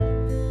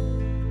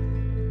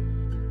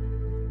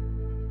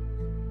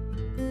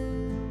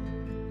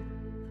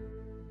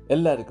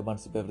എല്ലാവർക്കും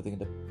മൺസിപ്പ്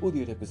എവറിത്തിങ്ങിൻ്റെ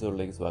പുതിയൊരു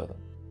എപ്പിസോഡിലേക്ക് സ്വാഗതം.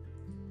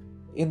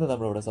 ഇന്ന്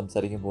നമ്മളിവിടെ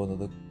സംസാരിക്കാൻ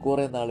പോകുന്നത്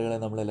കുറേ നാളുകളെ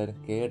നമ്മളെല്ലാവരും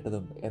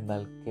കേട്ടതും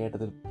എന്നാൽ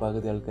കേട്ടതിൽ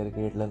പകുതി ആൾക്കാർ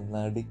കേട്ടില്ല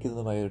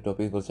നടിക്കുന്നതുമായ ഒരു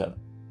ടോപ്പിക്കിനെ കുറിച്ചാണ്.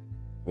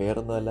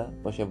 വേറൊന്നുമല്ല,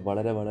 പക്ഷെ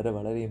വളരെ വളരെ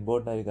വളരെ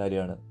ഇമ്പോർട്ടൻ്റ് ആയ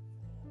കാര്യമാണ്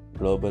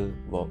ഗ്ലോബൽ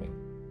വാർമിംഗ്.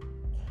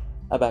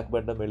 ആ ബാക്ക്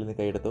ബട്ടൺ വെളിയിൽ നിന്ന്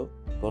കൈയെടുത്തോ,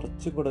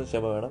 കുറച്ചും കൂടെ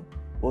ക്ഷമ വേണം,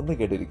 ഒന്ന്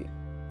കേട്ടിരിക്കും.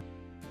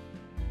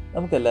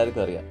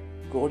 നമുക്കെല്ലാവർക്കും അറിയാം,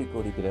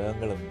 കോടിക്കോടി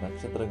ഗ്രഹങ്ങളും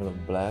നക്ഷത്രങ്ങളും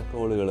ബ്ലാക്ക്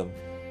ഹോളുകളും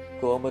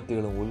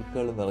കോമറ്റുകളും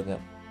ഉൽക്കകളും നിറഞ്ഞ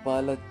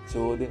പല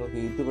ചോദ്യങ്ങൾക്ക്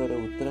ഇതുവരെ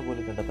ഉത്തരം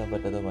പോലും കണ്ടെത്താൻ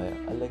പറ്റാത്തതുമായ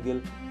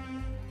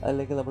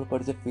അല്ലെങ്കിൽ നമ്മൾ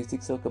പഠിച്ച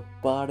ഫിസിക്സൊക്കെ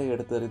പാടെ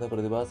എടുത്തെറിയുന്ന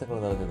പ്രതിഭാസങ്ങൾ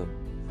നിറഞ്ഞതും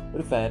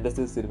ഒരു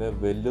ഫാൻറ്റസി സിനിമ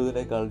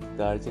വെല്ലുവിനേക്കാൾ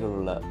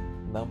കാഴ്ചകളുള്ള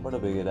നമ്മുടെ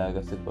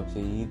ബഹിരാകാശത്തിൽ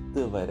പക്ഷേ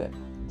ഇതുവരെ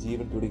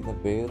ജീവൻ തുടിക്കുന്ന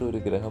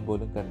വേറൊരു ഗ്രഹം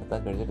പോലും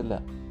കണ്ടെത്താൻ കഴിഞ്ഞിട്ടില്ല.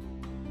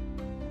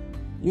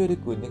 ഈ ഒരു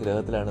കുഞ്ഞു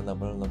ഗ്രഹത്തിലാണ്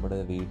നമ്മൾ നമ്മുടെ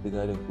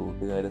വീട്ടുകാരും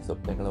കൂട്ടുകാരും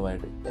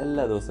സ്വപ്നങ്ങളുമായിട്ട്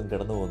എല്ലാ ദിവസവും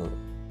കിടന്നു പോകുന്നത്.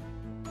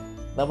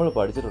 നമ്മൾ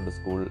പഠിച്ചിട്ടുണ്ട്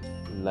സ്കൂൾ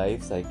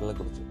ലൈഫ് സൈക്കിളിനെ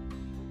കുറിച്ച്.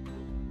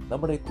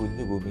 നമ്മുടെ ഈ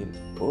കുഞ്ഞു ഭൂമിയിൽ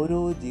ഓരോ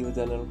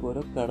ജീവജാലങ്ങൾക്കും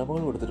ഓരോ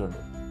കടമകൾ കൊടുത്തിട്ടുണ്ട്.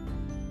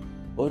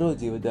 ഓരോ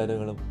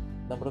ജീവജാലങ്ങളും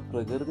നമ്മുടെ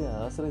പ്രകൃതിയെ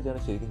ആശ്രയിച്ചാണ്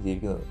ശരിക്കും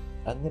ജീവിക്കുന്നത്.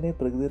 അങ്ങനെ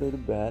പ്രകൃതിയുടെ ഒരു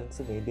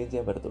ബാലൻസ് മെയിൻറ്റെയിൻ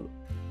ചെയ്യാൻ പറ്റത്തുള്ളൂ.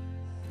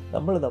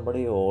 നമ്മൾ നമ്മുടെ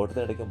ഈ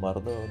ഓട്ടത്തിനിടയ്ക്ക്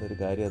മറന്നു പോകുന്ന ഒരു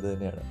കാര്യം അത്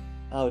തന്നെയാണ്,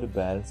 ആ ഒരു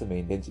ബാലൻസ്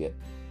മെയിൻറ്റെയിൻ ചെയ്യാൻ.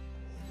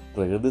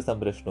 പ്രകൃതി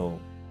സംരക്ഷണവും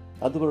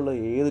അതുപോലുള്ള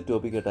ഏത്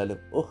ടോപ്പിക് കേട്ടാലും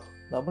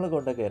നമ്മളെ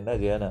കൊണ്ടൊക്കെ എന്നാ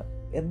ചെയ്യാനാ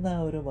എന്ന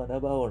ഒരു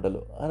മനോഭാവം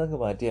ഉണ്ടല്ലോ, അതങ്ങ്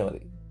മാറ്റിയാൽ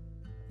മതി.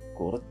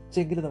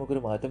 കുറച്ചെങ്കിലും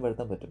നമുക്കൊരു മാറ്റം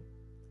വരുത്താൻ പറ്റും.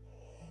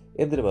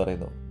 എന്തിനു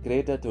പറയുന്നു,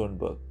 ഗ്രേറ്റ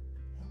തൂൺബെർഗ്,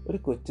 ഒരു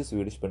കൊച്ചു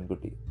സ്വീഡിഷ്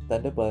പെൺകുട്ടി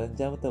തൻ്റെ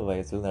 15ാമത്തെ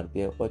വയസ്സിൽ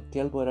നടത്തിയ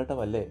ഒറ്റയാൾ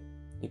പോരാട്ടമല്ലേ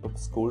ഇപ്പം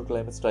സ്കൂൾ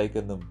ക്ലൈമറ്റ് സ്ട്രൈക്ക്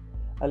എന്നും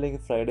അല്ലെങ്കിൽ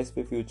ഫ്രൈഡേസ്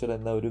ഫോർ ഫ്യൂച്ചർ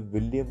എന്ന ഒരു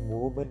വലിയ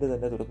മൂവ്മെൻറ്റ്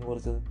തന്നെ തുടക്കം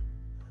കുറിച്ചത്.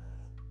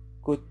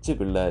 കൊച്ചു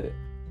പിള്ളേർ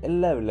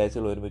എല്ലാ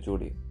വെള്ളിയാഴ്ചകളും ഒരുമിച്ച്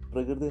കൂടി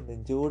പ്രകൃതി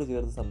നെഞ്ചോട്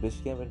ചേർത്ത്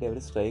സംരക്ഷിക്കാൻ വേണ്ടി അവർ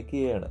സ്ട്രൈക്ക്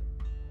ചെയ്യുകയാണ്.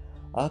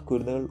 ആ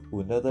കുരുന്നുകൾ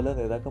ഉന്നതതല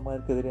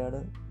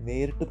നേതാക്കന്മാർക്കെതിരെയാണ്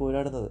നേരിട്ട്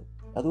പോരാടുന്നത്.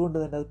 അതുകൊണ്ട്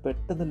തന്നെ അത്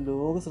പെട്ടെന്ന്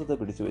ലോക ശ്രദ്ധ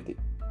പിടിച്ചുപറ്റി.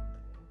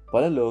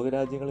 പല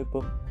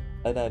ലോകരാജ്യങ്ങളിപ്പം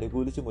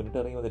അതിനനുകൂലിച്ച്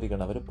മുന്നിട്ടിറങ്ങി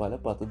വന്നിരിക്കുകയാണ്. അവർ പല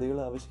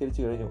പദ്ധതികളും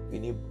ആവിഷ്കരിച്ചു കഴിഞ്ഞു.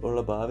 ഇനി ഉള്ള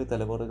ഭാവി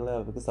തലമുറകളെ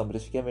അവർക്ക്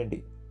സംരക്ഷിക്കാൻ വേണ്ടി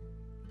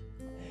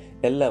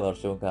എല്ലാ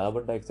വർഷവും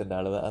കാർബൺ ഡയോക്സൈഡിൻ്റെ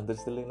അളവ്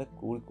അന്തരീക്ഷത്തിൽ ഇങ്ങനെ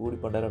കൂടി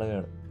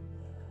കൊണ്ടുവരികയാണ്.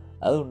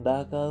 അത്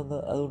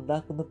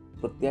ഉണ്ടാക്കുന്ന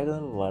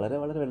പ്രത്യാഘാതങ്ങൾ വളരെ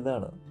വളരെ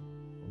വലുതാണ്.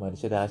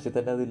 മനുഷ്യരാശി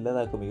തന്നെ അത്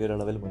ഇല്ലാതാക്കും ഈ ഒരു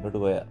അളവിൽ മുന്നോട്ട്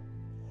പോയാൽ.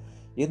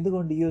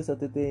 എന്തുകൊണ്ട് ഈ ഒരു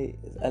സത്യത്തെ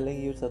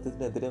അല്ലെങ്കിൽ ഈ ഒരു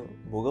സത്യത്തിനെതിരെ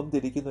മുഖം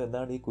തിരിക്കുന്നു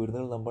എന്നാണ് ഈ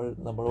കുരുന്നുകൾ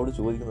നമ്മളോട്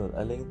ചോദിക്കുന്നത്,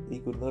 അല്ലെങ്കിൽ ഈ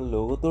കുരുന്നുകൾ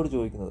ലോകത്തോട്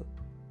ചോദിക്കുന്നത്.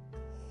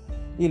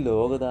 ഈ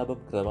ലോകതാപം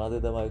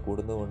ക്രമാതീതമായി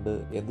കൂടുന്നതുകൊണ്ട്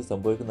എന്ത്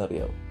സംഭവിക്കുന്ന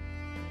അറിയാവും.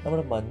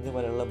 നമ്മുടെ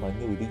മഞ്ഞുമലകളിലെ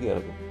മഞ്ഞ് ഉരുകി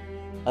ഇറക്കും.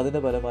 അതിൻ്റെ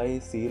ഫലമായി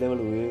സീ ലെവൽ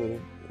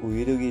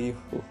ഉയരുകയും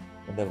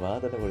എൻ്റെ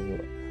തന്നെ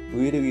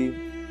ഉയരുകയും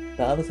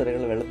താഴ്ന്ന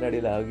സ്ഥലങ്ങളിൽ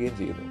വെള്ളത്തിനടിയിലാവുകയും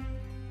ചെയ്യുന്നു.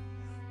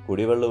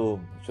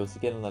 കുടിവെള്ളവും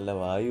ശ്വസിക്കാൻ നല്ല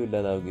വായു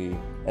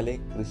ഇല്ലാതാവുകയും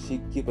അല്ലെങ്കിൽ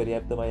കൃഷിക്ക്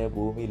പര്യാപ്തമായ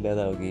ഭൂമി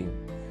ഇല്ലാതാവുകയും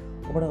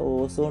നമ്മുടെ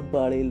ഓസോൺ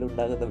പാളിയിൽ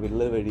ഉണ്ടാകുന്ന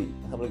വിള്ളൽ വഴി,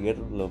 നമ്മൾ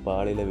കേട്ടിട്ടുണ്ടല്ലോ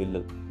പാളിയിലെ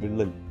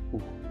വിള്ളൽ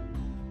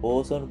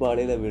ഓസോൺ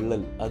പാളിയിലെ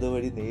വിള്ളൽ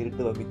അതുവഴി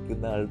നേരിട്ട്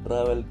വമിക്കുന്ന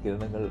അൾട്രാവയലറ്റ്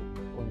കിരണങ്ങൾ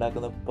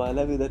ഉണ്ടാക്കുന്ന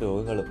പലവിധ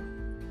രോഗങ്ങളും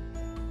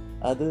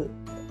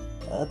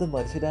അത്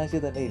മനുഷ്യരാശി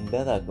തന്നെ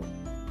ഇല്ലാതാക്കും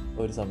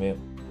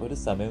ഒരു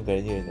സമയം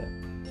കഴിഞ്ഞു കഴിഞ്ഞാൽ.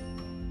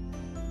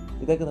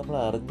 ഇതൊക്കെ നമ്മൾ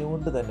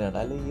അറിഞ്ഞുകൊണ്ട് തന്നെയാണ്,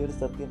 അല്ലെങ്കിൽ ഈ ഒരു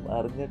സത്യം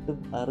അറിഞ്ഞിട്ടും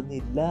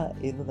അറിഞ്ഞില്ല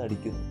എന്ന്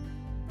നടിക്കുന്നു.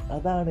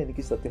 അതാണ്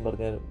എനിക്ക് സത്യം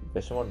പറഞ്ഞാൽ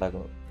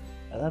വിഷമമുണ്ടാക്കുന്നത്.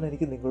 അതാണ്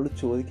എനിക്ക് നിങ്ങളോട്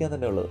ചോദിക്കാൻ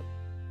തന്നെ ഉള്ളത്,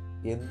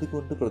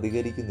 എന്തുകൊണ്ട്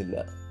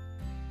പ്രതികരിക്കുന്നില്ല?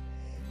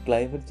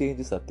 ക്ലൈമറ്റ്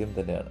ചേഞ്ച് സത്യം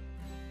തന്നെയാണ്.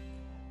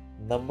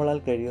 നമ്മളാൽ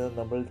കഴിയുന്നത്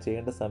നമ്മൾ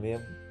ചെയ്യേണ്ട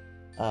സമയം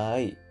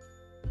ആയി.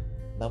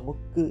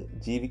 നമുക്ക്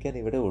ജീവിക്കാൻ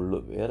ഇവിടെ ഉള്ളൂ,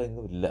 വേറെ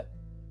എങ്ങും ഇല്ല.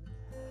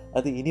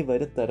 അത് ഇനി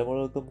വരും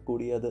തലമുറകൾക്കും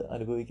കൂടി അത്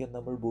അനുഭവിക്കാൻ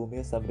നമ്മൾ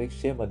ഭൂമിയെ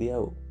സംരക്ഷിച്ചേ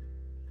മതിയാവും.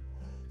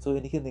 സോ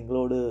എനിക്ക്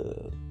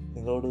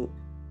നിങ്ങളോട്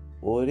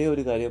ഒരേ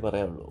ഒരു കാര്യം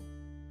പറയാനുള്ളൂ,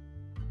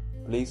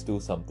 പ്ലീസ് ഡു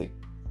സംതിങ്.